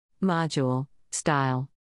Module Style.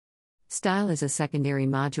 Style is a secondary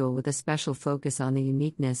module with a special focus on the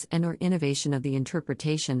uniqueness and/or innovation of the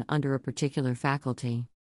interpretation under a particular faculty.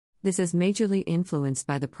 This is majorly influenced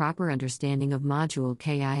by the proper understanding of module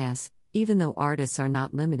KIS, even though artists are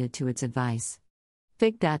not limited to its advice.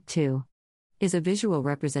 Fig.2 is a visual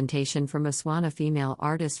representation from a Swana female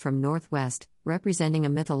artist from Northwest, representing a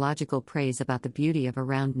mythological praise about the beauty of a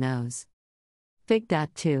round nose.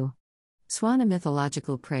 Fig.2 Swana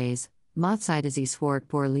mythological praise, Motside Swart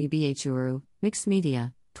por Li Bhuru, Mixed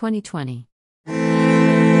Media, 2020.